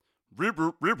This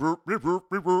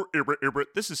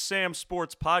is Sam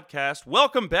Sports Podcast.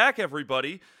 Welcome back,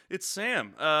 everybody. It's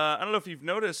Sam. I don't know if you've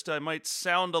noticed, I might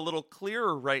sound a little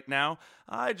clearer right now.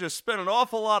 I just spent an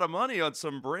awful lot of money on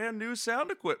some brand new sound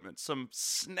equipment, some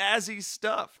snazzy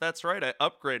stuff. That's right, I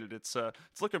upgraded. It's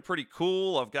looking pretty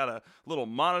cool. I've got a little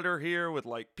monitor here with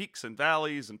like peaks and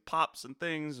valleys and pops and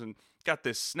things, and got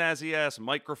this snazzy ass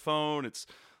microphone. It's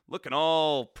looking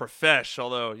all profesh,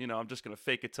 although, I'm just going to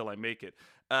fake it till I make it.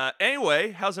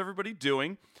 Anyway, how's everybody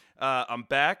doing? I'm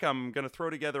back. I'm going to throw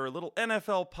together a little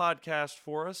NFL podcast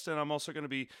for us, and I'm also going to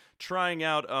be trying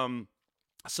out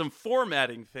some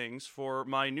formatting things for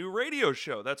my new radio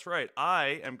show. That's right.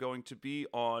 I am going to be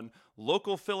on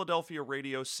local Philadelphia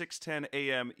radio, 610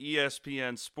 AM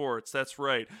ESPN Sports. That's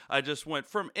right. I just went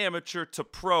from amateur to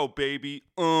pro, baby.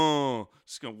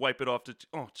 Just going to wipe it off.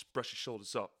 Just brush your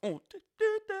shoulders up.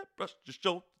 Brush your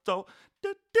shoulders up.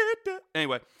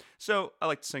 Anyway, so I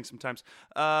like to sing sometimes.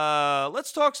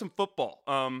 Let's talk some football.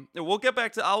 We'll get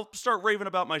back to, I'll start raving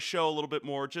about my show a little bit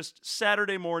more. Just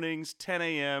Saturday mornings, 10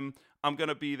 a.m. I'm going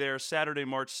to be there. Saturday,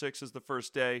 March 6th is the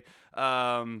first day.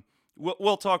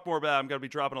 We'll talk more about it. I'm going to be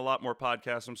dropping a lot more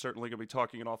podcasts. I'm certainly going to be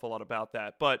talking an awful lot about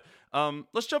that. But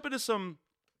let's jump into some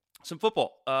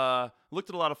football. Looked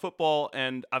at a lot of football,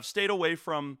 and I've stayed away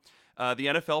from the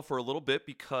NFL for a little bit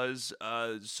because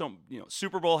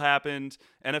Super Bowl happened,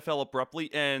 NFL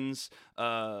abruptly ends.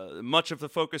 Much of the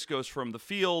focus goes from the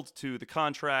field to the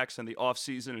contracts and the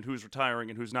offseason and who's retiring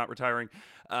and who's not retiring.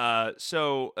 And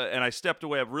I stepped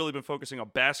away. I've really been focusing on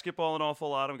basketball an awful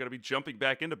lot. I'm going to be jumping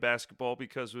back into basketball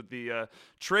because with the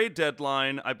trade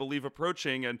deadline, I believe,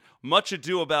 approaching, and much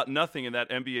ado about nothing in that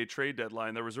NBA trade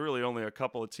deadline. There was really only a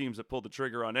couple of teams that pulled the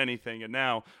trigger on anything, and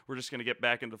now we're just going to get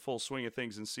back into full swing of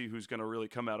things and see who's going to really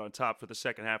come out on top for the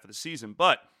second half of the season.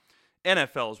 But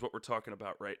NFL is what we're talking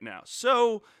about right now.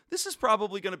 So this is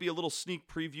probably going to be a little sneak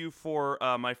preview for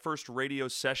my first radio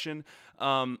session.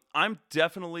 I'm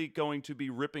definitely going to be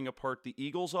ripping apart the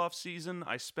Eagles offseason.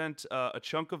 I spent a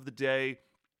chunk of the day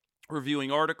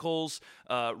reviewing articles,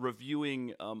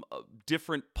 reviewing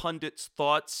different pundits'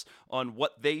 thoughts on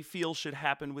what they feel should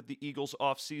happen with the Eagles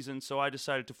offseason. So I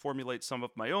decided to formulate some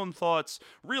of my own thoughts,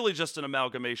 really just an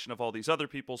amalgamation of all these other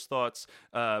people's thoughts.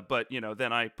 But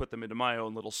then I put them into my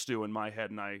own little stew in my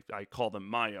head, and I call them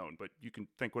my own. But you can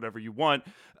think whatever you want.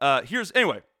 Here's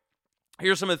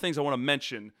some of the things I want to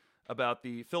mention about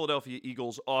the Philadelphia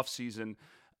Eagles offseason.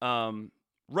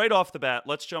 Right off the bat,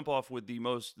 let's jump off with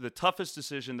the toughest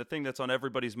decision, the thing that's on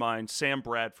everybody's mind, Sam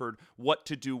Bradford, what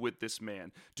to do with this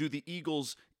man. Do the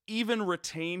Eagles even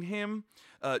retain him?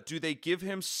 Do they give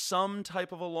him some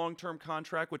type of a long-term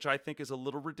contract, which I think is a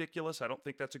little ridiculous? I don't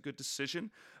think that's a good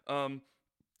decision.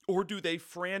 Or do they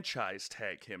franchise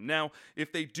tag him? Now,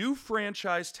 if they do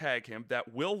franchise tag him,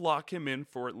 that will lock him in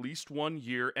for at least 1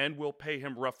 year and will pay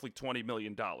him roughly $20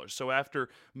 million. So after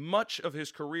much of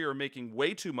his career making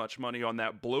way too much money on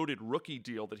that bloated rookie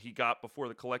deal that he got before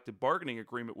the collective bargaining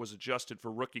agreement was adjusted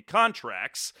for rookie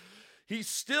contracts, he's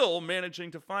still managing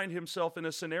to find himself in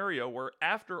a scenario where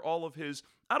after all of his,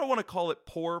 I don't want to call it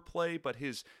poor play, but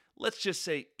his, let's just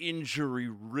say,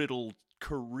 injury-riddled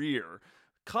career,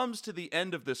 comes to the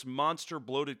end of this monster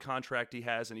bloated contract he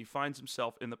has, and he finds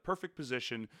himself in the perfect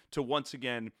position to once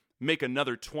again make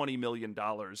another $20 million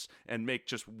and make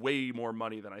just way more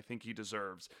money than I think he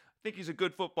deserves. I think he's a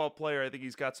good football player. I think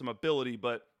he's got some ability,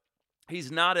 but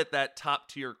he's not at that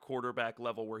top-tier quarterback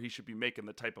level where he should be making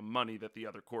the type of money that the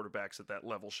other quarterbacks at that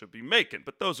level should be making.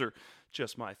 But those are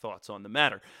just my thoughts on the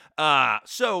matter.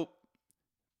 So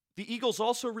the Eagles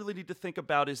also really need to think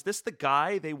about, is this the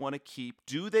guy they want to keep?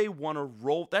 Do they want to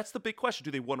roll? That's the big question.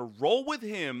 Do they want to roll with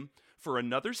him for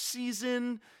another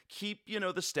season, keep,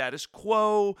 the status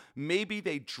quo? Maybe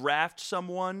they draft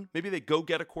someone. Maybe they go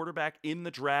get a quarterback in the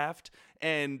draft,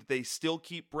 and they still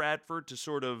keep Bradford to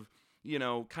sort of,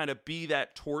 kind of be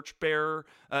that torchbearer.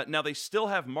 Now, they still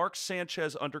have Mark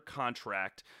Sanchez under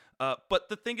contract. But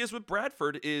the thing is with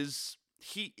Bradford is,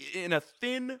 he, in a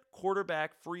thin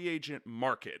quarterback free agent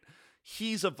market,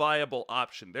 he's a viable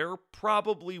option. There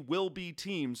probably will be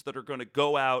teams that are going to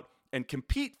go out and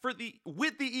compete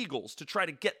with the Eagles to try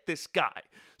to get this guy.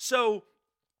 So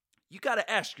you got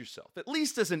to ask yourself, at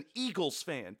least as an Eagles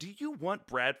fan, do you want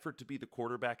Bradford to be the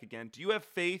quarterback again? Do you have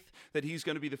faith that he's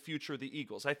going to be the future of the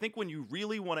Eagles? I think when you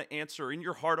really want to answer in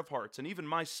your heart of hearts, and even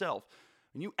myself,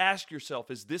 when you ask yourself,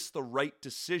 is this the right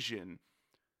decision?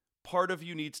 Part of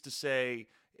you needs to say,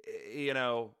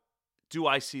 do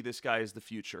I see this guy as the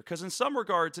future? Because in some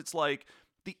regards, it's like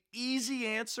the easy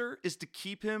answer is to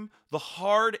keep him. The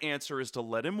hard answer is to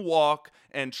let him walk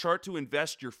and start to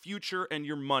invest your future and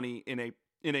your money in a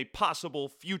in a possible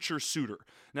future suitor.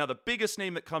 Now, the biggest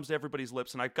name that comes to everybody's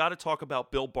lips, and I've got to talk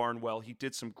about Bill Barnwell. He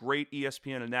did some great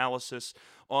ESPN analysis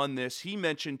on this. He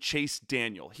mentioned Chase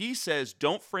Daniel. He says,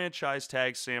 don't franchise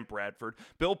tag Sam Bradford.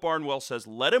 Bill Barnwell says,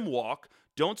 let him walk.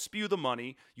 Don't spew the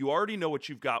money. You already know what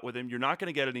you've got with him. You're not going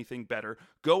to get anything better.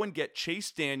 Go and get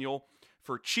Chase Daniel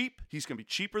for cheap. He's going to be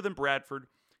cheaper than Bradford.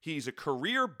 He's a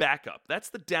career backup. That's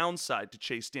the downside to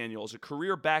Chase Daniel, as a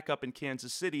career backup in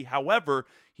Kansas City. However,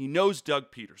 he knows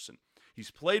Doug Peterson. He's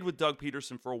played with Doug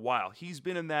Peterson for a while. He's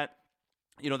been in that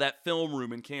film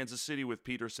room in Kansas City with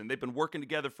Peterson. They've been working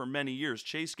together for many years.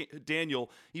 Chase Daniel,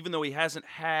 even though he hasn't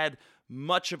had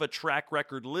much of a track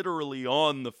record literally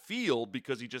on the field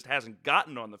because he just hasn't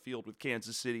gotten on the field with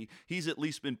Kansas City, he's at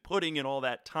least been putting in all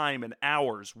that time and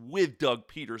hours with Doug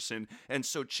Peterson. And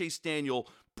so Chase Daniel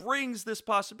brings this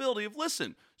possibility of,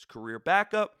 listen, his career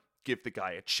backup, give the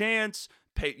guy a chance.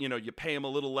 You pay him a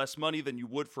little less money than you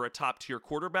would for a top-tier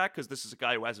quarterback because this is a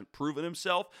guy who hasn't proven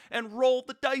himself, and roll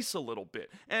the dice a little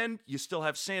bit. And you still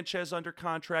have Sanchez under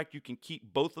contract. You can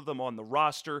keep both of them on the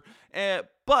roster.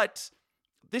 But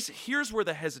here's where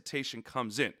the hesitation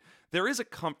comes in. There is a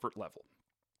comfort level,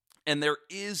 and there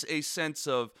is a sense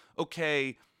of,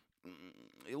 okay,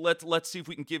 let's see if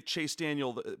we can give Chase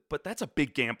Daniel, but that's a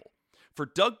big gamble. For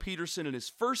Doug Peterson in his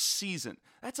first season,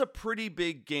 that's a pretty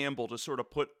big gamble to sort of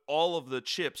put all of the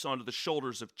chips onto the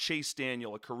shoulders of Chase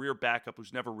Daniel, a career backup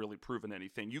who's never really proven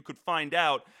anything. You could find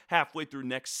out halfway through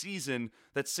next season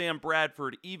that Sam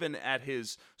Bradford, even at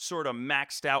his sort of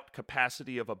maxed out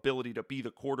capacity of ability to be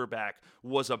the quarterback,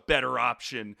 was a better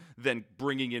option than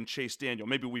bringing in Chase Daniel.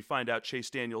 Maybe we find out Chase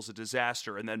Daniel's a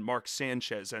disaster, and then Mark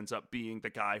Sanchez ends up being the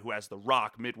guy who has the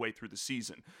rock midway through the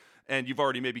season. And you've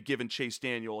already maybe given Chase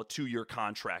Daniel a 2-year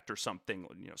contract or something,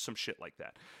 some shit like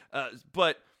that.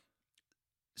 But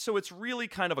so it's really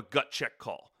kind of a gut check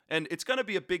call. And it's going to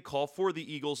be a big call for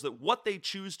the Eagles that what they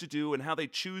choose to do and how they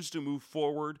choose to move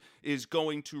forward is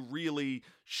going to really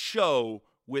show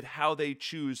with how they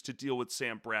choose to deal with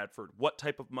Sam Bradford, what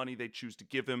type of money they choose to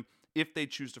give him, if they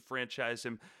choose to franchise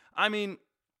him. I mean,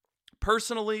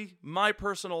 personally, my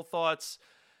personal thoughts,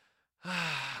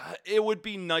 it would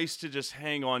be nice to just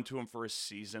hang on to him for a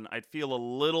season. I'd feel a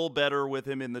little better with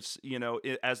him in this,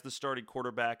 as the starting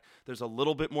quarterback. There's a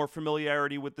little bit more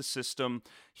familiarity with the system.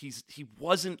 He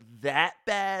wasn't that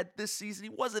bad this season. He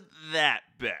wasn't that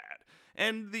bad.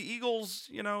 And the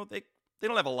Eagles, they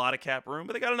don't have a lot of cap room,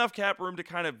 but they got enough cap room to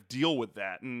kind of deal with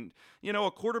that. And, a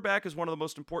quarterback is one of the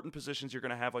most important positions you're going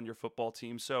to have on your football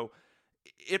team. So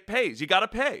it pays. You got to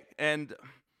pay. And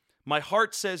my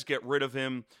heart says get rid of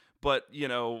him. But,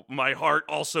 my heart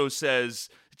also says,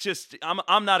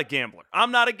 I'm not a gambler.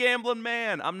 I'm not a gambling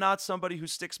man. I'm not somebody who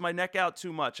sticks my neck out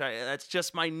too much. That's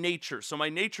just my nature. So my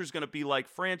nature is going to be like,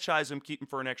 franchise him, keep him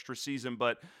for an extra season.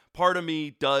 But part of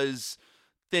me does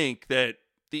think that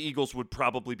the Eagles would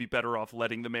probably be better off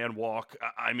letting the man walk.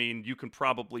 I mean, you can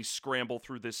probably scramble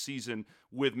through this season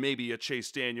with maybe a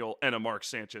Chase Daniel and a Mark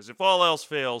Sanchez. If all else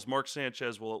fails, Mark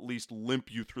Sanchez will at least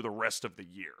limp you through the rest of the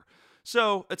year.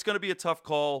 So it's going to be a tough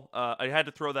call. I had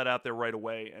to throw that out there right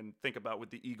away and think about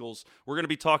with the Eagles. We're going to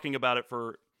be talking about it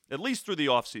for at least through the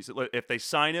offseason. If they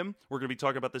sign him, we're going to be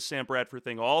talking about the Sam Bradford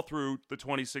thing all through the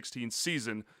 2016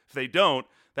 season. If they don't,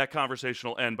 that conversation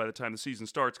will end by the time the season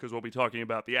starts because we'll be talking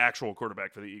about the actual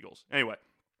quarterback for the Eagles. Anyway,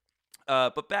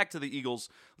 but back to the Eagles.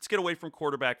 Let's get away from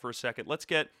quarterback for a second. Let's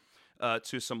get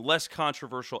to some less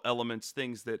controversial elements,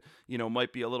 things that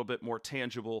might be a little bit more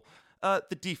tangible.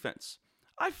 The defense.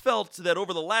 I felt that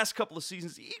over the last couple of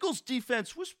seasons, the Eagles'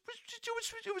 defense was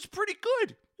pretty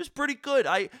good. It was pretty good.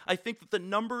 I think that the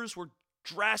numbers were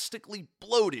drastically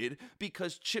bloated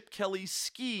because Chip Kelly's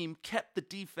scheme kept the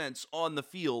defense on the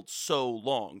field so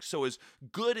long. So as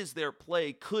good as their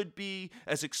play could be,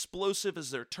 as explosive as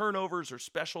their turnovers or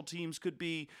special teams could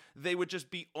be, they would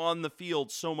just be on the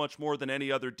field so much more than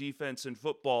any other defense in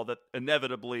football that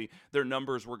inevitably their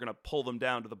numbers were going to pull them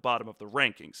down to the bottom of the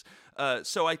rankings.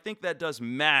 So I think that does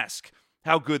mask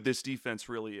how good this defense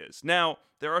really is. Now,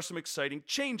 there are some exciting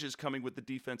changes coming with the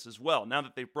defense as well. Now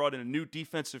that they've brought in a new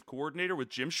defensive coordinator with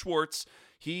Jim Schwartz,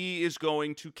 he is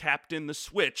going to captain the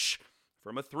switch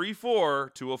from a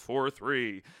 3-4 to a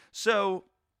 4-3. So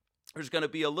there's going to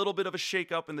be a little bit of a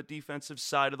shakeup in the defensive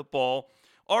side of the ball.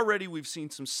 Already we've seen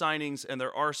some signings, and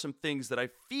there are some things that I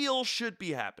feel should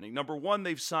be happening. Number one,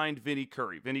 they've signed Vinny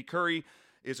Curry. Vinny Curry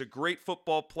is a great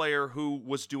football player who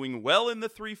was doing well in the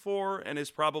 3-4 and is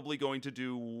probably going to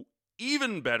do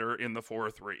even better in the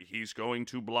 4-3. He's going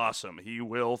to blossom. He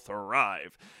will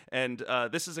thrive. And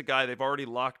this is a guy they've already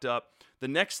locked up. The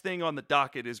next thing on the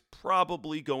docket is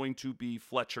probably going to be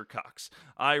Fletcher Cox.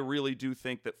 I really do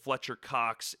think that Fletcher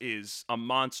Cox is a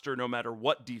monster no matter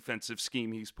what defensive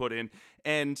scheme he's put in.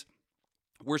 And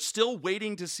we're still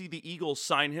waiting to see the Eagles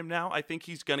sign him now. I think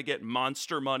he's going to get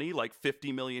monster money, like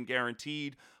 $50 million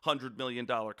guaranteed, $100 million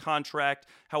contract.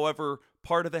 However,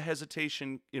 part of the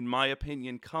hesitation, in my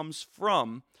opinion, comes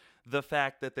from the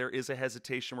fact that there is a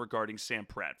hesitation regarding Sam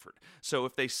Bradford. So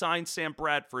if they sign Sam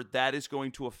Bradford, that is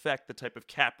going to affect the type of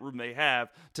cap room they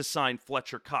have to sign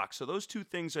Fletcher Cox. So those two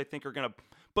things I think are going to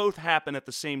both happen at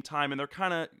the same time, and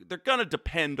they're going to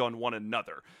depend on one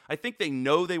another. I think they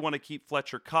know they want to keep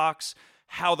Fletcher Cox.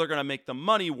 How they're going to make the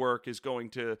money work is going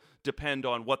to depend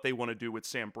on what they want to do with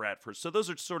Sam Bradford. So those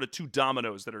are sort of two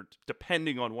dominoes that are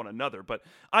depending on one another. But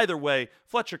either way,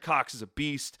 Fletcher Cox is a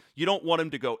beast. You don't want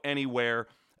him to go anywhere.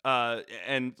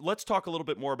 And let's talk a little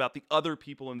bit more about the other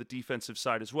people in the defensive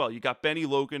side as well. You got Benny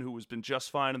Logan, who has been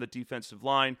just fine on the defensive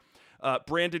line.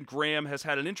 Brandon Graham has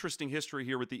had an interesting history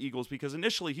here with the Eagles because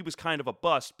initially he was kind of a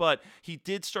bust, but he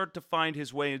did start to find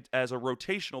his way as a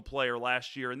rotational player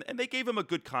last year, and they gave him a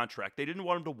good contract. They didn't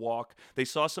want him to walk. They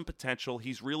saw some potential.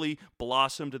 He's really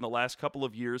blossomed in the last couple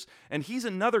of years, and he's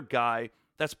another guy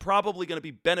that's probably going to be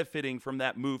benefiting from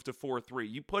that move to 4-3.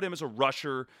 You put him as a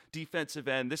rusher, defensive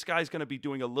end, this guy's going to be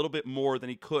doing a little bit more than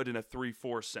he could in a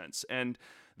 3-4 sense. And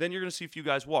then you're going to see a few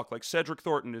guys walk. Like Cedric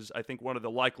Thornton is, I think, one of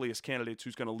the likeliest candidates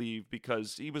who's going to leave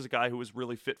because he was a guy who was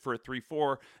really fit for a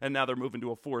 3-4, and now they're moving to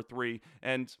a 4-3,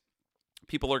 and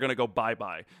people are going to go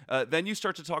bye-bye. Then you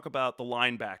start to talk about the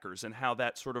linebackers and how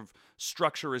that sort of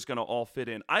structure is going to all fit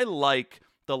in. I like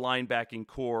the linebacking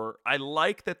core. I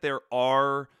like that there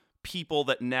are people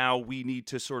that now we need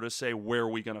to sort of say, where are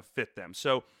we going to fit them?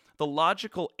 So the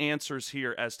logical answers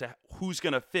here as to who's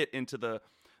going to fit into the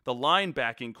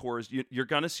linebacking core is you're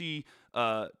going to see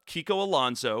Kiko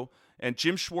Alonso, and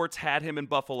Jim Schwartz had him in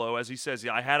Buffalo. As he says,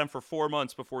 I had him for 4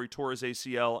 months before he tore his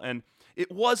ACL, and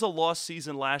it was a lost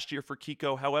season last year for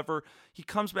Kiko. However, he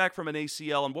comes back from an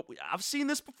ACL, and I've seen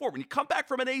this before. When you come back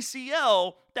from an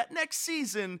ACL, that next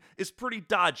season is pretty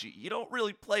dodgy. You don't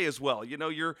really play as well. You know,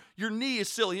 your knee is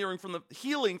still healing from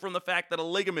the fact that a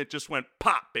ligament just went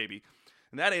pop, baby.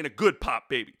 And that ain't a good pop,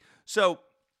 baby. So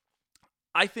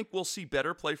I think we'll see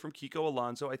better play from Kiko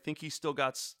Alonso. I think he's still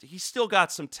got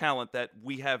some talent that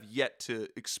we have yet to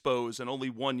expose, and only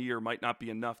 1 year might not be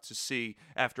enough to see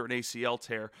after an ACL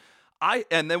tear.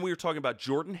 And then we were talking about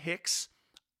Jordan Hicks.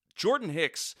 Jordan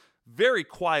Hicks very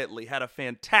quietly had a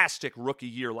fantastic rookie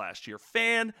year last year.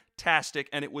 Fantastic.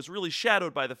 And it was really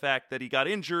shadowed by the fact that he got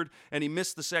injured and he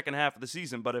missed the second half of the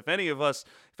season. But if any of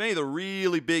the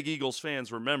really big Eagles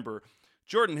fans remember,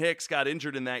 Jordan Hicks got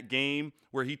injured in that game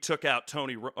where he took out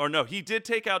he did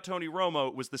take out Tony Romo.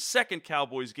 It was the second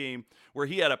Cowboys game where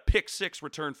he had a pick-6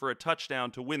 return for a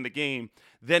touchdown to win the game.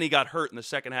 Then he got hurt in the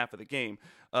second half of the game.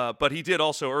 But he did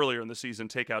also earlier in the season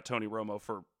take out Tony Romo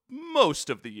for most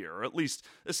of the year, or at least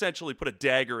essentially put a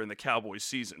dagger in the Cowboys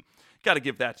season. Got to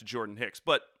give that to Jordan Hicks.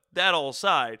 But that all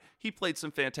aside, he played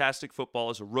some fantastic football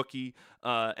as a rookie,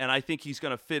 and I think he's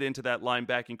going to fit into that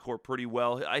linebacking core pretty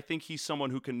well. I think he's someone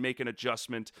who can make an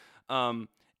adjustment, and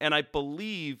I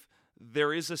believe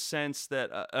there is a sense that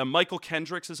Michael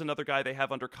Kendricks is another guy they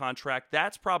have under contract.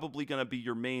 That's probably going to be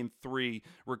your main three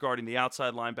regarding the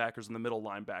outside linebackers and the middle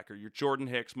linebacker. Your Jordan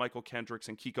Hicks, Michael Kendricks,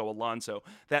 and Kiko Alonso.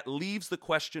 That leaves the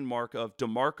question mark of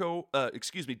DeMeco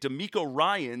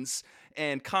Ryans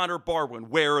and Connor Barwin.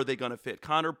 Where are they going to fit?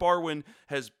 Connor Barwin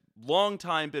has long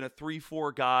time been a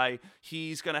 3-4 guy.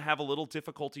 He's going to have a little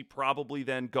difficulty probably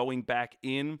then going back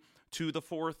in to the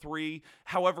 4-3.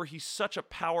 However, he's such a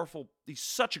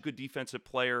good defensive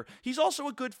player. He's also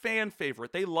a good fan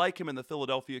favorite. They like him in the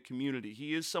Philadelphia community.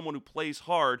 He is someone who plays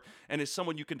hard and is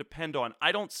someone you can depend on.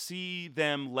 I don't see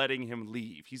them letting him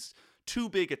leave. He's too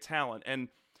big a talent, and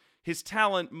his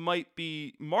talent might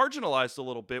be marginalized a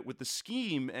little bit with the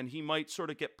scheme, and he might sort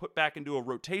of get put back into a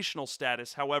rotational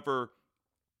status. However,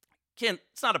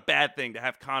 it's not a bad thing to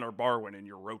have Connor Barwin in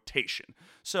your rotation.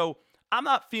 So I'm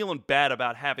not feeling bad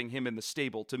about having him in the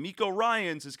stable. DeMeco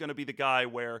Ryans is going to be the guy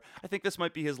where I think this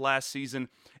might be his last season.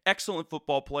 Excellent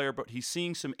football player, but he's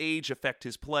seeing some age affect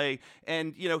his play.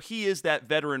 And, he is that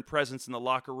veteran presence in the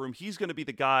locker room. He's going to be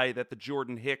the guy that the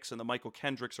Jordan Hicks and the Michael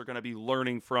Kendricks are going to be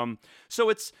learning from. So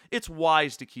it's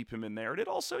wise to keep him in there. And it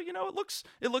also,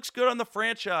 it looks good on the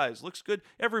franchise. Looks good.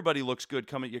 Everybody looks good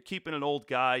coming. You're keeping an old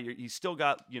guy. He's still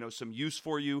got, some use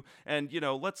for you. And,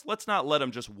 let's not let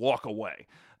him just walk away.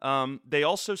 They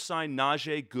also signed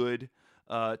Najee Good.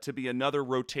 to be another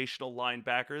rotational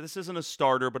linebacker. This isn't a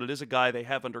starter, but it is a guy they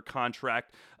have under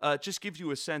contract. Just gives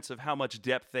you a sense of how much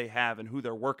depth they have and who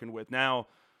they're working with. Now,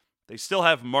 they still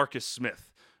have Marcus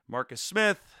Smith. Marcus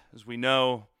Smith, as we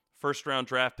know, first-round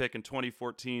draft pick in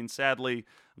 2014. Sadly,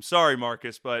 I'm sorry,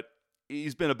 Marcus, but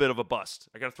he's been a bit of a bust.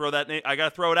 I got to throw that name. I got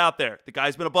to throw it out there. The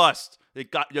guy's been a bust. The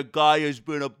guy has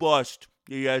been a bust.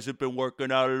 He hasn't been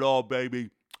working out at all, baby.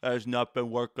 Has not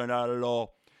been working out at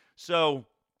all. So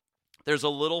there's a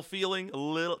little feeling,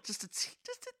 just a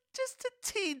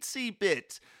teensy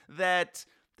bit that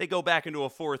they go back into a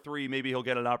 4-3. Maybe he'll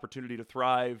get an opportunity to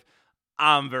thrive.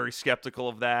 I'm very skeptical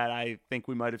of that. I think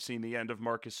we might have seen the end of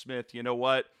Marcus Smith. You know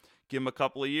what? Give him a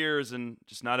couple of years, and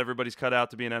just not everybody's cut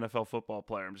out to be an NFL football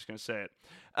player. I'm just going to say it.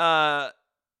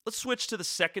 Let's switch to the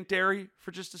secondary for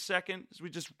just a second, as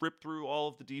we just rip through all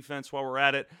of the defense while we're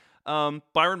at it.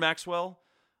 Byron Maxwell,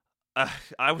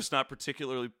 I was not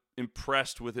particularly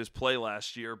impressed with his play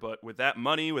last year, but with that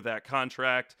money, with that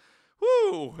contract,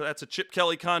 that's a Chip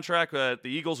Kelly contract that the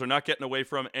Eagles are not getting away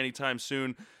from anytime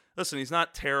soon. Listen, he's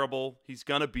not terrible. He's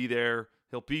going to be there.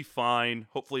 He'll be fine.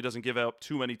 Hopefully he doesn't give up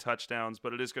too many touchdowns,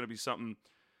 but it is going to be something,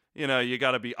 you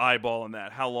got to be eyeballing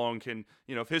that. How long can,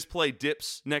 if his play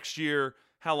dips next year,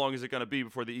 how long is it going to be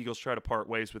before the Eagles try to part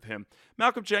ways with him?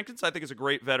 Malcolm Jenkins, I think, is a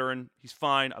great veteran. He's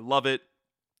fine. I love it.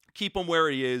 Keep him where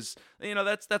he is.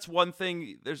 That's one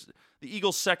thing. The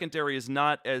Eagles secondary is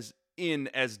not as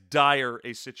dire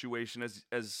a situation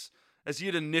as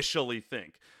you'd initially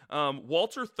think.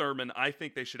 Walter Thurman, I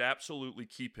think they should absolutely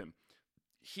keep him.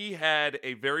 He had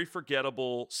a very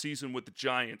forgettable season with the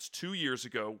Giants 2 years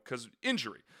ago because of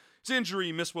injury. His injury,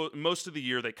 he missed most of the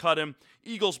year. They cut him.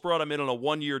 Eagles brought him in on a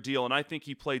one-year deal, and I think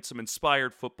he played some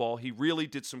inspired football. He really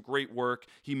did some great work.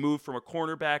 He moved from a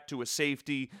cornerback to a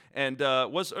safety and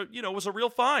was a real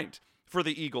find for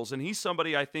the Eagles. And he's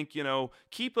somebody I think,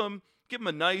 keep him, give him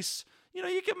a nice, you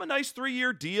give him a nice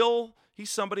 3-year deal.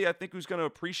 He's somebody I think who's going to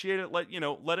appreciate it.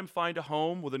 Let him find a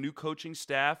home with a new coaching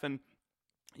staff, and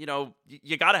you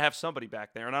got to have somebody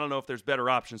back there. And I don't know if there's better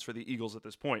options for the Eagles at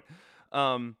this point.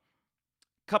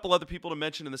 Couple other people to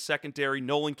mention in the secondary.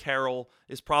 Nolan Carroll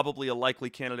is probably a likely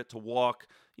candidate to walk.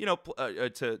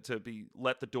 To be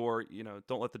let the door.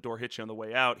 Don't let the door hit you on the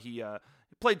way out. He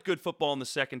played good football in the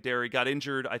secondary. Got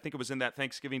injured. I think it was in that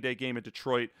Thanksgiving Day game in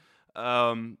Detroit.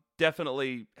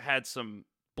 Definitely had some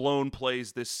blown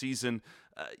plays this season.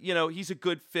 He's a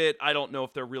good fit. I don't know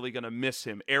if they're really going to miss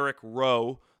him. Eric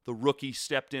Rowe, the rookie,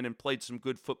 stepped in and played some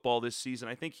good football this season.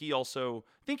 I think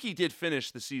he did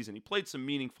finish the season. He played some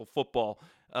meaningful football.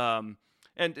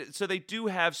 And so they do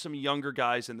have some younger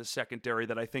guys in the secondary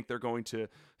that I think they're going to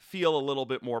feel a little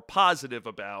bit more positive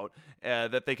about,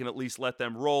 that they can at least let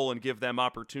them roll and give them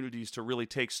opportunities to really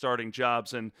take starting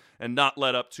jobs and not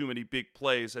let up too many big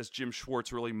plays as Jim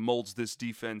Schwartz really molds this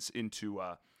defense into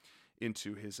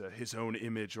his own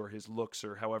image or his looks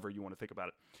or however you want to think about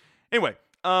it. Anyway,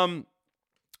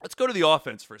 let's go to the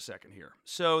offense for a second here.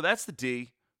 So that's the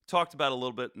D. Talked about a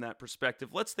little bit in that perspective.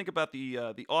 Let's think about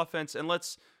the offense, and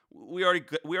we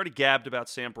already gabbed about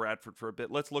Sam Bradford for a bit.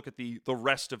 Let's look at the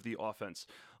rest of the offense.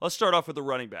 Let's start off with the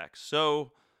running backs.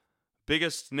 So,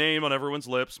 biggest name on everyone's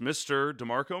lips, Mr.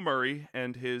 DeMarco Murray,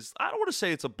 and his, I don't want to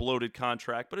say it's a bloated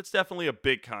contract, but it's definitely a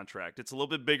big contract. It's a little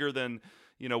bit bigger than,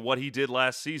 what he did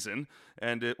last season,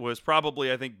 and it was probably,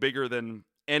 I think, bigger than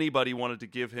anybody wanted to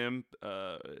give him,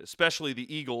 especially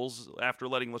the Eagles, after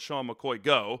letting LaShawn McCoy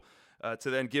go,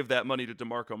 to then give that money to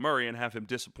DeMarco Murray and have him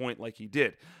disappoint like he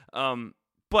did.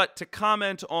 But to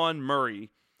comment on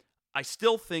Murray, I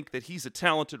still think that he's a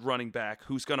talented running back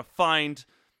who's going to find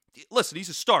 – listen, he's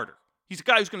a starter. He's a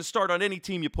guy who's going to start on any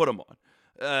team you put him on.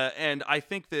 And I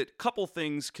think that a couple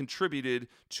things contributed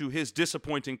to his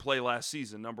disappointing play last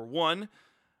season. Number one,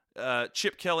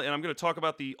 Chip Kelly – and I'm going to talk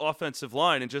about the offensive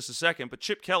line in just a second, but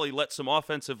Chip Kelly let some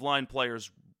offensive line players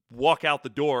walk out the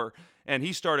door, and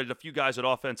he started a few guys at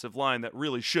offensive line that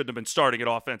really shouldn't have been starting at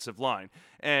offensive line.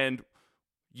 And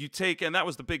that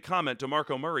was the big comment,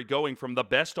 DeMarco Murray going from the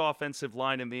best offensive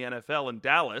line in the NFL in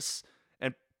Dallas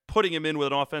and putting him in with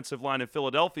an offensive line in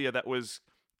Philadelphia that was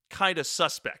kind of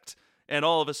suspect. And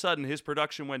all of a sudden, his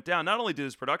production went down. Not only did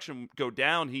his production go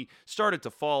down, he started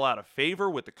to fall out of favor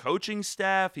with the coaching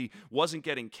staff. He wasn't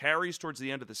getting carries towards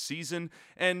the end of the season.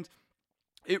 And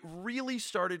it really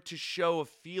started to show a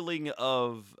feeling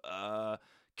of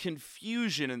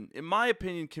confusion, and in my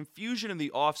opinion, confusion in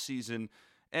the offseason,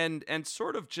 and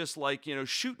sort of just like,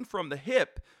 shooting from the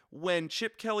hip when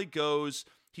Chip Kelly goes.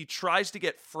 He tries to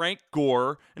get Frank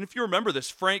Gore, and if you remember this,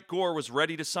 Frank Gore was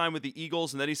ready to sign with the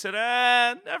Eagles, and then he said,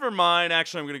 never mind,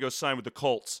 actually I'm going to go sign with the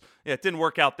Colts. Yeah, it didn't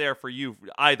work out there for you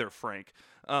either, Frank.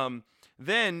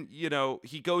 Then,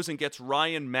 he goes and gets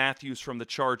Ryan Matthews from the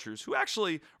Chargers, who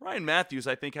actually, Ryan Matthews,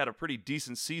 I think, had a pretty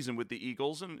decent season with the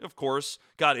Eagles and, of course,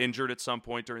 got injured at some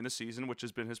point during the season, which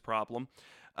has been his problem.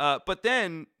 But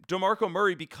then DeMarco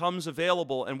Murray becomes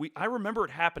available, and I remember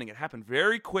it happening. It happened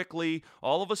very quickly.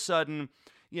 All of a sudden,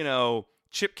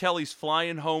 Chip Kelly's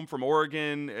flying home from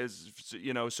Oregon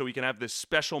so he can have this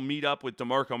special meetup with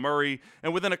DeMarco Murray.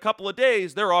 And within a couple of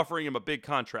days, they're offering him a big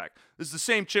contract. This is the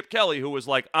same Chip Kelly who was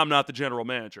like, I'm not the general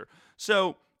manager.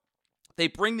 So they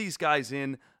bring these guys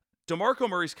in. DeMarco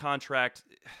Murray's contract,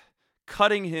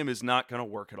 cutting him is not going to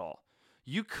work at all.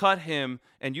 You cut him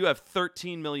and you have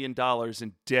 $13 million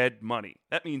in dead money.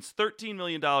 That means $13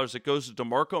 million that goes to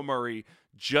DeMarco Murray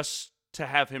just to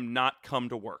have him not come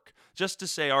to work. Just to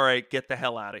say, all right, get the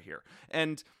hell out of here.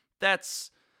 And that's,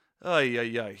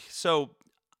 So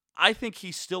I think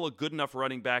he's still a good enough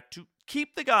running back to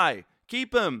keep the guy.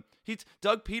 Keep him.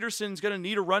 Doug Peterson's going to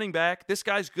need a running back. This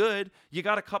guy's good. You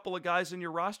got a couple of guys in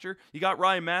your roster. You got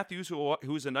Ryan Matthews,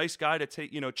 who's a nice guy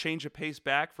to change a pace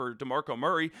back for DeMarco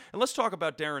Murray. And let's talk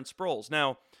about Darren Sproles.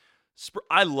 Now,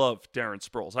 I love Darren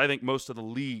Sproles. I think most of the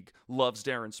league loves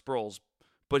Darren Sproles.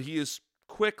 But he is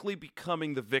quickly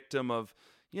becoming the victim of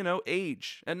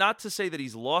age. And not to say that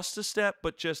he's lost a step,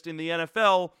 but just in the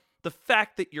NFL, the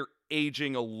fact that you're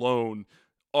aging alone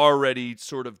already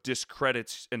sort of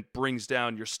discredits and brings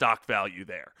down your stock value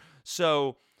there.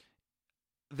 So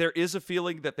there is a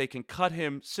feeling that they can cut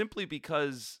him simply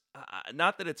because,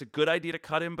 not that it's a good idea to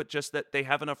cut him, but just that they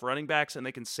have enough running backs and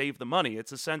they can save the money.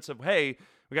 It's a sense of, hey,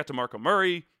 we got DeMarco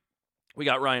Murray, we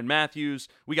got Ryan Matthews,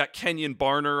 we got Kenyon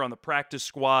Barner on the practice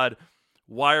squad.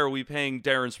 Why are we paying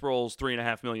Darren Sproles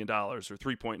 $3.5 million or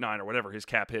 3.9 or whatever his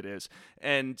cap hit is?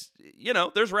 And,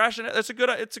 there's rationale. It's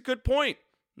a good point.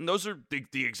 And those are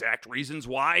the exact reasons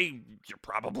why you're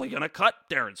probably going to cut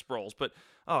Darren Sproles. But,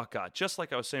 oh, God, just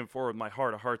like I was saying before with my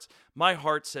heart of hearts, my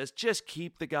heart says just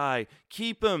keep the guy.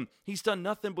 Keep him. He's done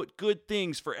nothing but good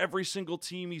things for every single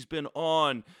team he's been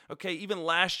on. Okay, even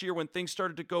last year when things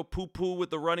started to go poo-poo with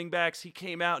the running backs, he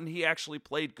came out and he actually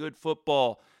played good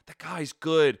football. The guy's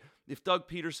good. If Doug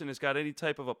Peterson has got any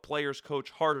type of a player's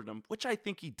coach hard on him, which I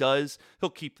think he does, he'll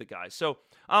keep the guy. So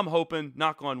I'm hoping,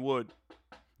 knock on wood,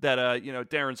 that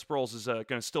Darren Sproles is going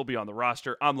to still be on the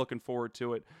roster. I'm looking forward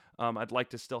to it. I'd like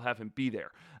to still have him be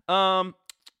there. Who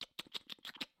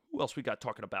else we got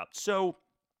talking about? So,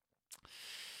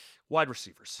 wide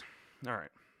receivers. All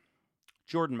right.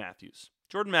 Jordan Matthews.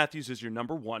 Jordan Matthews is your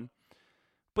number one,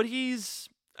 but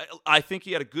I think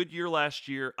he had a good year last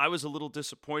year. I was a little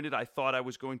disappointed. I thought I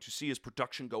was going to see his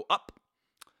production go up.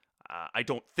 I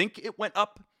don't think it went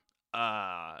up.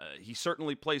 He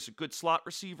certainly plays a good slot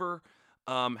receiver.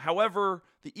 However,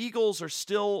 the Eagles are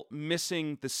still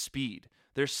missing the speed.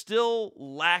 They're still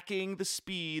lacking the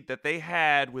speed that they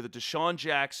had with a Deshaun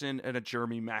Jackson and a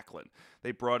Jeremy Maclin.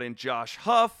 They brought in Josh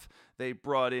Huff. They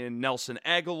brought in Nelson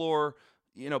Aguilar.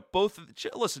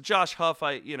 Listen, Josh Huff,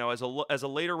 as a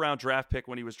later round draft pick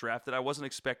when he was drafted, I wasn't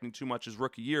expecting too much his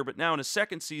rookie year, but now in his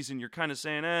second season, you're kind of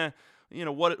saying,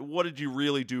 what did you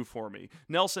really do for me?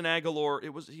 Nelson Aguilar,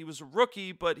 he was a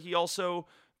rookie, but he also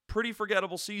pretty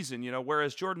forgettable season,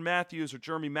 whereas Jordan Matthews or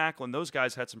Jeremy Maclin, those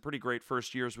guys had some pretty great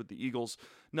first years with the Eagles.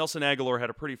 Nelson Aguilar had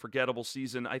a pretty forgettable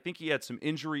season. I think he had some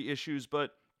injury issues,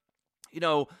 but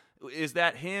is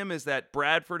that him? Is that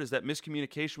Bradford? Is that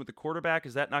miscommunication with the quarterback?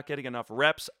 Is that not getting enough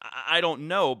reps? I don't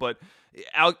know, but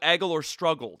Aguilar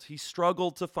struggled. He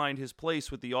struggled to find his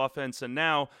place with the offense, and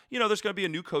now, there's going to be a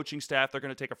new coaching staff. They're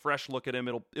going to take a fresh look at him.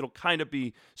 It'll kind of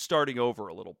be starting over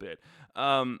a little bit.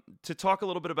 To talk a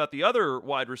little bit about the other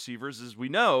wide receivers, as we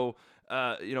know,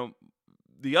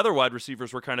 the other wide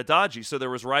receivers were kind of dodgy. So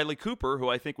there was Riley Cooper, who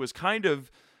I think was kind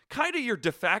of your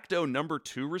de facto number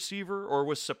 2 receiver, or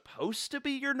was supposed to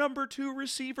be your number 2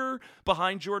 receiver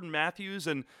behind Jordan Matthews.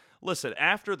 And listen,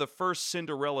 after the first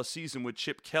Cinderella season with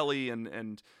Chip Kelly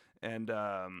and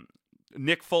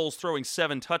Nick Foles throwing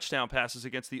 7 touchdown passes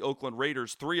against the Oakland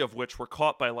Raiders, 3 of which were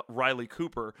caught by Riley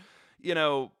Cooper,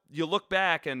 you look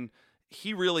back and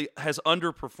he really has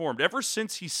underperformed. Ever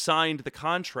since he signed the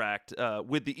contract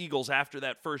with the Eagles after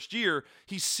that first year,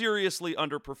 he seriously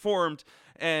underperformed.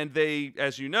 And they,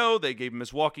 as you know, they gave him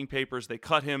his walking papers. They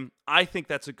cut him. I think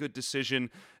that's a good decision.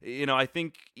 I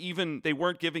think even they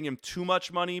weren't giving him too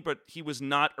much money, but he was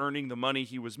not earning the money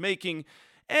he was making.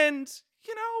 And,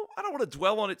 I don't want to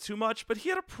dwell on it too much, but he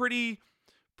had a pretty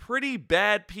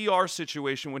bad PR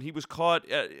situation when he was caught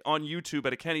on YouTube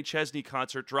at a Kenny Chesney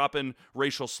concert dropping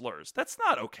racial slurs. That's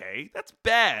not okay. That's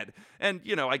bad. And,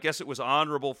 I guess it was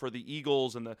honorable for the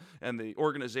Eagles and the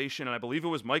organization, and I believe it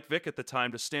was Mike Vick at the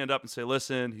time, to stand up and say,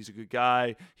 listen, he's a good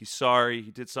guy. He's sorry.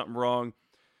 He did something wrong.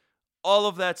 all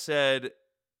of that said,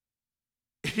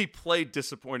 he played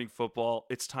disappointing football.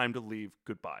 It's time to leave.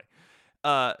 Goodbye.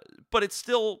 But it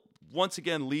still, once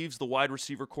again, leaves the wide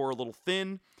receiver core a little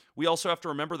thin. We also have to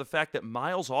remember the fact that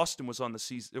Miles Austin was on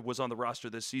the roster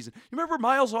this season. You remember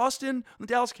Miles Austin, the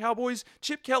Dallas Cowboys?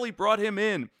 Chip Kelly brought him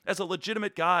in as a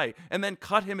legitimate guy and then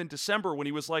cut him in December when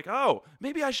he was like, oh,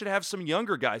 maybe I should have some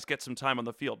younger guys get some time on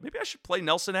the field. Maybe I should play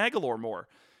Nelson Aguilar more.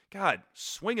 God,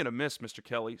 swing and a miss, Mr.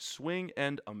 Kelly. Swing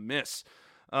and a miss.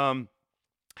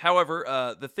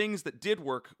 However, the things that did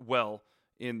work well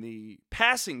in the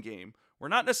passing game were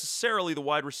not necessarily the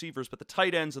wide receivers, but the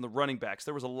tight ends and the running backs.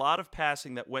 There was a lot of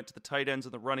passing that went to the tight ends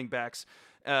and the running backs,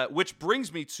 which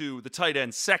brings me to the tight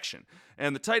end section.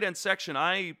 And the tight end section,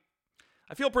 I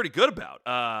feel pretty good about.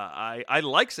 I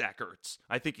like Zach Ertz.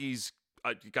 I think he's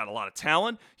got a lot of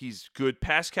talent. He's good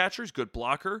pass catcher. He's good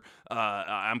blocker.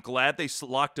 I'm glad they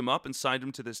locked him up and signed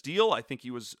him to this deal. I think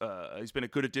he's been a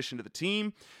good addition to the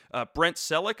team. Brent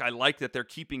Selleck, I like that they're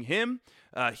keeping him.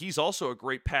 He's also a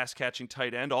great pass catching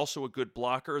tight end, also a good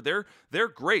blocker. They're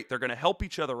great. They're going to help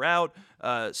each other out.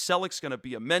 Selleck's going to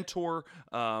be a mentor.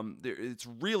 It's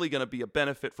really going to be a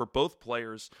benefit for both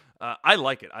players. I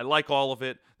like it. I like all of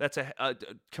it. That's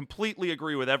completely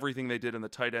agree with everything they did in the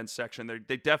tight end section.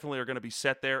 They definitely are going to be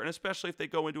set there, and especially if they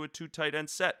go into a 2 tight end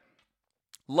set.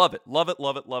 Love it. Love it.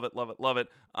 Love it. Love it. Love it. Love it.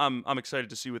 I'm excited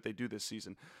to see what they do this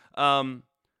season.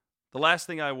 The last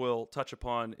thing I will touch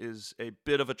upon is a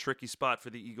bit of a tricky spot for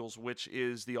the Eagles, which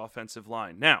is the offensive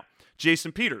line. Now,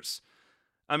 Jason Peters.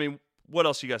 I mean, what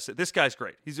else you guys say? This guy's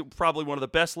great. He's probably one of the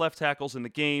best left tackles in the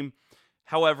game.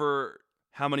 However,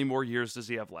 how many more years does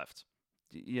he have left?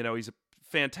 You know, he's a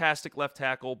fantastic left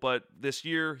tackle, but this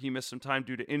year he missed some time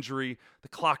due to injury. The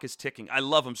clock is ticking. I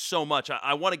love him so much.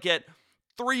 I want to get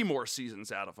 3 more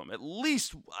seasons out of him. At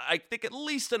least, I think at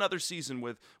least another season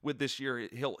with this year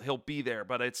he'll be there,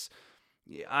 but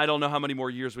I don't know how many more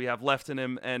years we have left in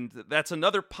him, and that's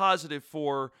another positive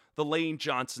for the Lane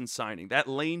Johnson signing. That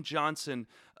Lane Johnson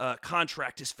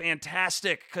contract is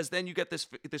fantastic because then you get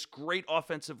this great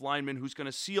offensive lineman who's going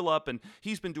to seal up, and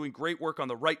he's been doing great work on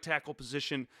the right tackle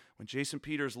position. When Jason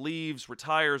Peters leaves,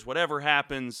 retires, whatever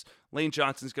happens, Lane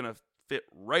Johnson's going to fit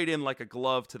right in like a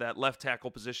glove to that left tackle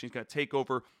position. He's going to take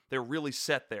over. They're really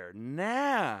set there.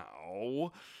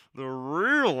 Now, the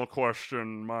real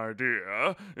question, my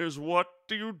dear, is what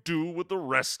do you do with the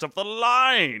rest of the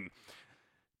line?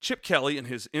 Chip Kelly, in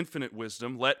his infinite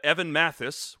wisdom, let Evan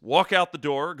Mathis walk out the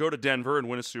door, go to Denver, and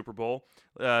win a Super Bowl.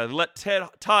 Let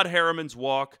Todd Harriman's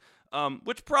walk,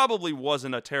 which probably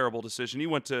wasn't a terrible decision. He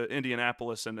went to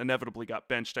Indianapolis and inevitably got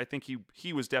benched. I think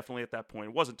he was definitely at that point.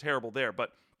 It wasn't terrible there, but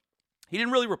he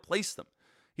didn't really replace them.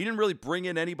 He didn't really bring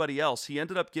in anybody else. He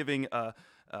ended up giving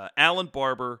Alan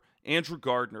Barber, Andrew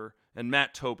Gardner, and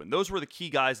Matt Tobin. Those were the key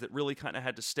guys that really kind of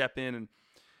had to step in. And,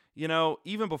 you know,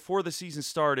 even before the season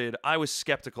started, I was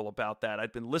skeptical about that.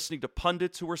 I'd been listening to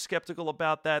pundits who were skeptical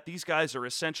about that. These guys are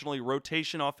essentially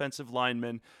rotation offensive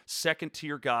linemen,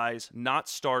 second-tier guys, not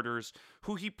starters,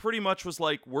 who he pretty much was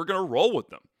like, we're going to roll with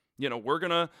them. You know,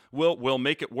 we'll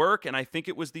make it work, and I think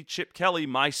it was the Chip Kelly,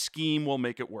 my scheme will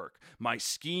make it work. My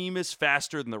scheme is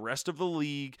faster than the rest of the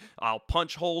league. I'll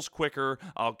punch holes quicker.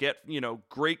 I'll get,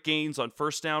 great gains on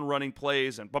first down running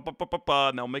plays, and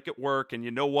and they'll make it work, and you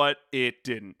know what? It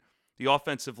didn't. The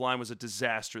offensive line was a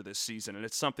disaster this season, and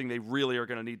it's something they really are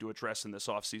going to need to address in this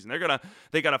offseason.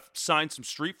 They got to sign some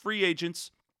street free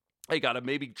agents. They got to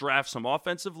maybe draft some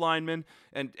offensive linemen,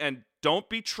 and don't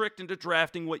be tricked into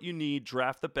drafting what you need.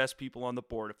 Draft the best people on the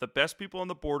board. If the best people on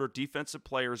the board are defensive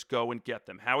players, go and get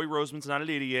them. Howie Roseman's not an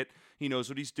idiot. He knows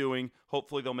what he's doing.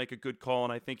 Hopefully they'll make a good call,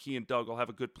 and I think he and Doug will have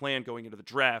a good plan going into the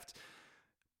draft.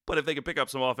 But if they can pick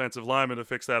up some offensive linemen to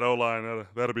fix that O-line,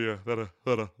 that'll be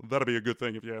a good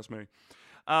thing if you ask me.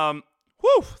 That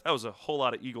was a whole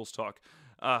lot of Eagles talk.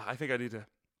 I think I need to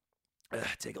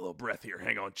take a little breath here.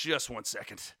 Hang on just 1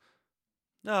 second.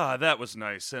 That was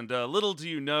nice. And little do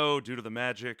you know, due to the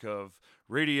magic of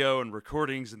radio and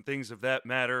recordings and things of that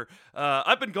matter,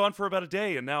 I've been gone for about a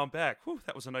day, and now I'm back.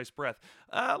 That was a nice breath.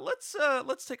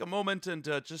 Let's take a moment and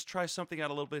just try something out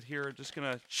a little bit here. Just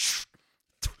gonna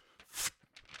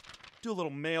do a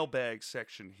little mailbag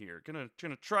section here.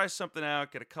 Gonna try something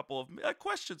out. Get a couple of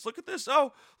questions. Look at this.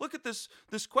 Oh, look at this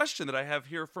question that I have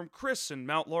here from Chris in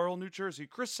Mount Laurel, New Jersey.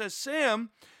 Chris says, Sam,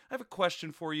 I have a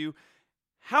question for you.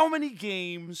 How many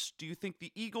games do you think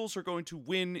the Eagles are going to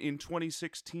win in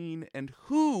 2016, and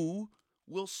who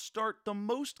will start the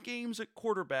most games at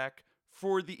quarterback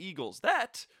for the Eagles?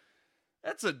 That's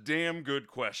a damn good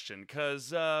question,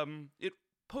 because it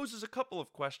poses a couple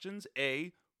of questions.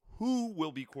 A, who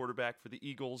will be quarterback for the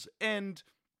Eagles, and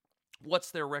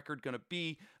What's their record going to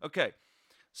be? Okay,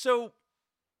 so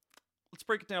let's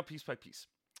break it down piece by piece.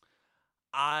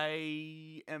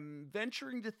 I am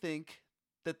venturing to think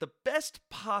that the best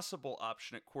possible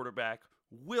option at quarterback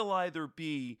will either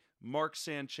be Mark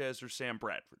Sanchez or Sam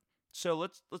Bradford. So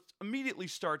let's immediately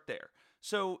start there.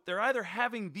 So they're either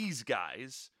having these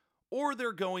guys, or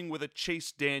they're going with a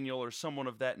Chase Daniel or someone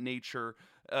of that nature,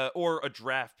 or a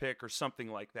draft pick or something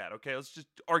like that. Okay, let's just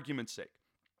argument's sake.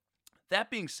 That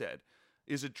being said,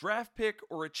 is a draft pick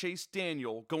or a Chase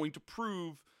Daniel going to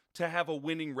prove to have a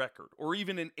winning record or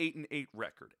even an 8-8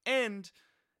 record? And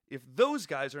if those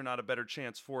guys are not a better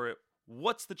chance for it,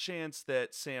 what's the chance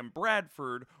that Sam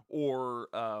Bradford or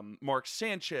Mark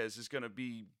Sanchez is going to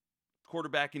be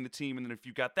quarterbacking the team? And then if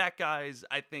you've got that guys,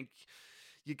 I think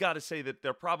you got to say that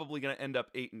they're probably going to end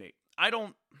up 8-8.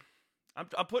 I'm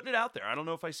putting it out there. I don't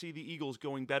know if I see the Eagles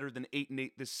going better than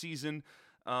 8-8 this season.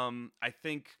 I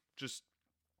think just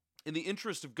in the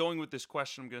interest of going with this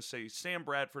question, I'm going to say Sam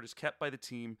Bradford is kept by the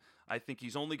team. I think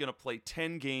he's only going to play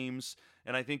 10 games,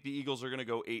 and I think the Eagles are going to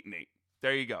go 8-8.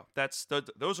 There you go.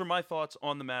 Those are my thoughts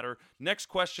on the matter. Next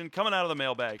question coming out of the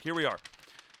mailbag. Here we are.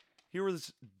 Here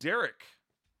is Derek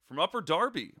from Upper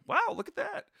Darby. Wow, look at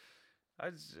that. I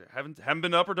haven't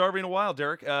been to Upper Darby in a while,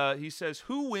 Derek. He says,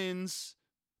 who wins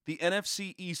the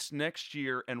NFC East next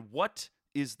year, and what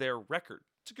is their record?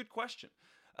 It's a good question.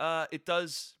 It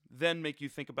does then make you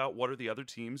think about what are the other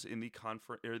teams in the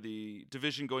conference or the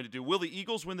division going to do. Will the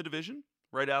Eagles win the division?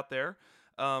 Right out there.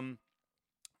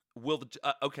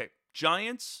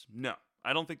 Giants? No.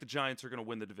 I don't think the Giants are going to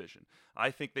win the division. I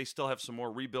think they still have some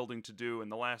more rebuilding to do. In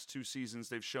the last 2 seasons,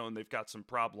 they've shown they've got some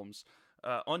problems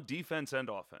on defense and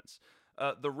offense.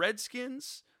 The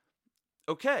Redskins,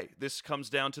 okay, this comes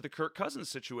down to the Kirk Cousins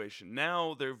situation.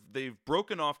 Now they've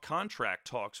broken off contract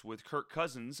talks with Kirk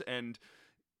Cousins, and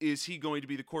is he going to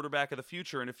be the quarterback of the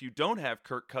future? And if you don't have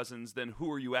Kirk Cousins, then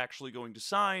who are you actually going to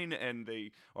sign? And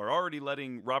they are already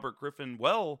letting Robert Griffin,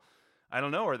 well, I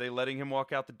don't know, are they letting him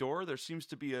walk out the door? There seems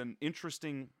to be an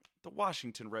interesting... The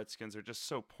Washington Redskins are just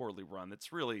so poorly run.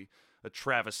 It's really a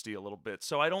travesty a little bit.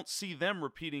 So I don't see them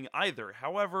repeating either.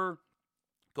 However,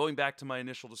 going back to my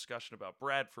initial discussion about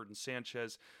Bradford and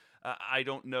Sanchez, I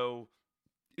don't know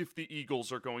if the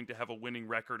Eagles are going to have a winning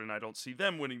record, and I don't see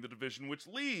them winning the division, which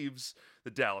leaves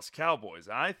the Dallas Cowboys.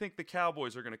 I think the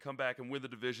Cowboys are going to come back and win the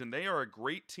division. They are a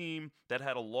great team that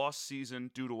had a lost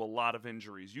season due to a lot of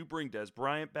injuries. You bring Des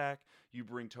Bryant back, you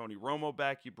bring Tony Romo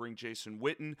back, you bring Jason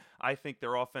Witten. I think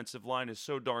their offensive line is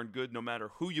so darn good, no matter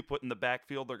who you put in the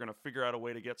backfield, they're going to figure out a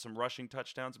way to get some rushing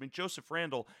touchdowns. I mean, Joseph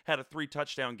Randle had a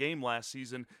 3-touchdown game last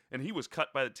season, and he was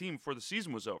cut by the team before the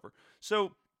season was over.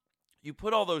 So you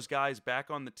put all those guys back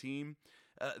on the team.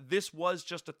 This was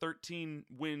just a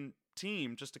 13-win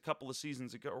team just a couple of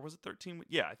seasons ago. Or was it 13?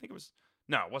 Yeah, I think it was.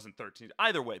 No, it wasn't 13.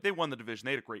 Either way, they won the division.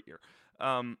 They had a great year.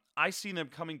 I see them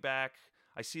coming back.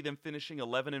 I see them finishing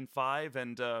 11-5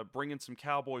 and bringing some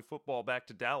Cowboy football back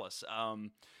to Dallas.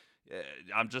 I'm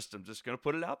just going to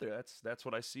put it out there. That's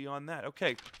what I see on that.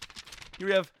 Okay, here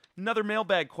we have another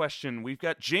mailbag question. We've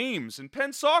got James in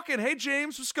Pennsauken. Hey,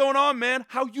 James, what's going on, man?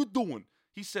 How you doing?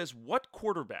 He says, what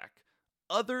quarterback,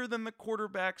 other than the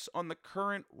quarterbacks on the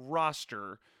current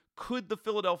roster, could the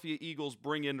Philadelphia Eagles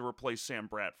bring in to replace Sam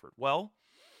Bradford? Well,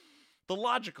 the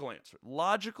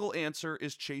logical answer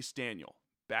is Chase Daniel.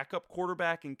 Backup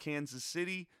quarterback in Kansas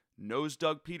City, knows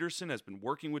Doug Peterson, has been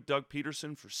working with Doug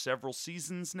Peterson for several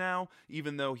seasons now,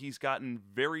 even though he's gotten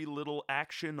very little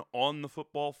action on the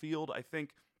football field. I think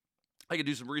I could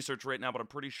do some research right now, but I'm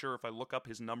pretty sure if I look up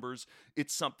his numbers,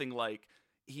 it's something like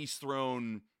he's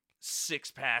thrown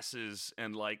 6 passes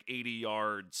and like 80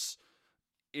 yards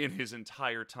in his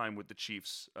entire time with the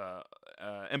Chiefs.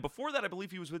 And before that, I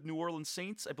believe he was with New Orleans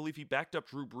Saints. I believe he backed up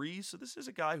Drew Brees. So this is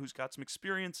a guy who's got some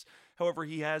experience. However,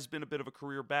 he has been a bit of a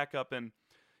career backup. And,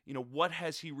 you know, what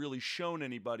has he really shown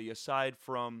anybody aside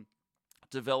from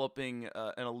developing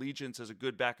an allegiance as a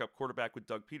good backup quarterback with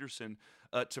Doug Peterson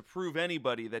to prove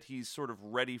anybody that he's sort of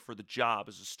ready for the job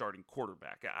as a starting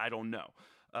quarterback? I don't know.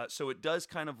 So it does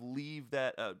kind of leave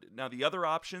that. Now, the other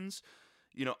options,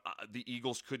 you know, the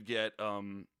Eagles could get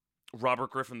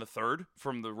Robert Griffin III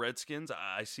from the Redskins.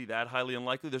 I see that highly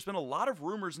unlikely. There's been a lot of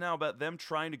rumors now about them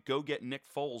trying to go get Nick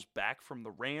Foles back from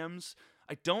the Rams.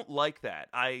 I don't like that.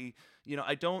 I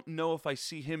don't know if I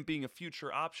see him being a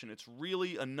future option. It's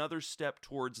really another step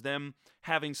towards them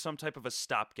having some type of a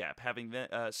stopgap, having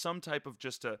some type of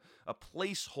just a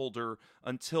placeholder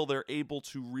until they're able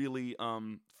to really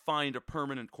find a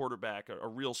permanent quarterback, a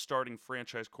real starting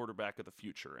franchise quarterback of the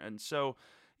future. And so,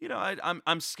 you know,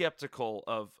 I'm skeptical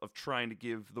of trying to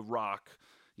give The Rock,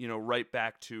 right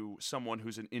back to someone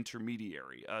who's an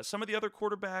intermediary. Some of the other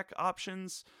quarterback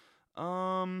options,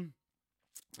 there's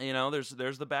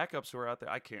the backups who are out there.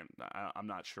 I'm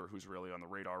not sure who's really on the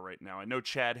radar right now. I know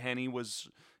Chad Henne was,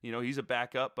 he's a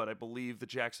backup, but I believe the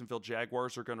Jacksonville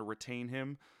Jaguars are going to retain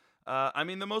him.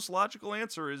 The most logical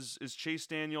answer is Chase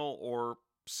Daniel or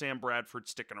Sam Bradford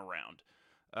sticking around.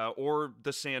 Or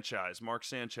the Sanchez. Mark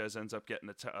Sanchez ends up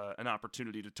getting an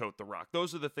opportunity to tote the rock.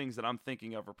 Those are the things that I'm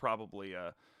thinking of are probably,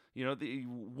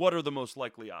 what are the most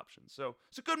likely options. So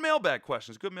it's a good mailbag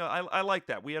question. It's good mail. I like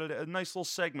that. We had a nice little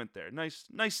segment there. Nice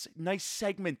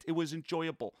segment. It was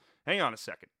enjoyable. Hang on a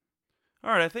second. All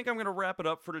right, I think I'm going to wrap it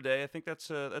up for today. I think that's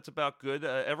about good.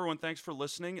 Everyone, thanks for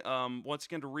listening. Once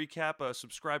again, to recap,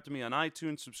 subscribe to me on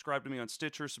iTunes, subscribe to me on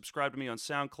Stitcher, subscribe to me on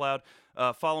SoundCloud.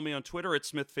 Follow me on Twitter at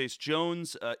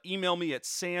SmithfaceJones. Email me at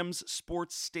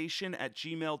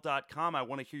samsportsstation@gmail.com. I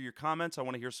want to hear your comments. I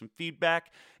want to hear some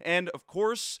feedback. And, of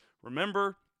course,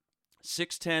 remember,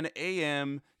 6:10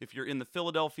 a.m. if you're in the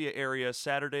Philadelphia area,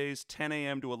 Saturdays, 10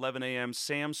 a.m. to 11 a.m.,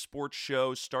 Sam's Sports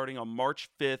Show starting on March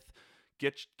 5th.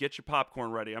 Get your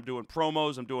popcorn ready. I'm doing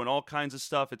promos. I'm doing all kinds of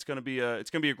stuff. It's gonna be a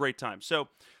great time. So,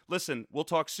 listen, we'll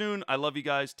talk soon. I love you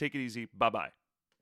guys. Take it easy. Bye-bye.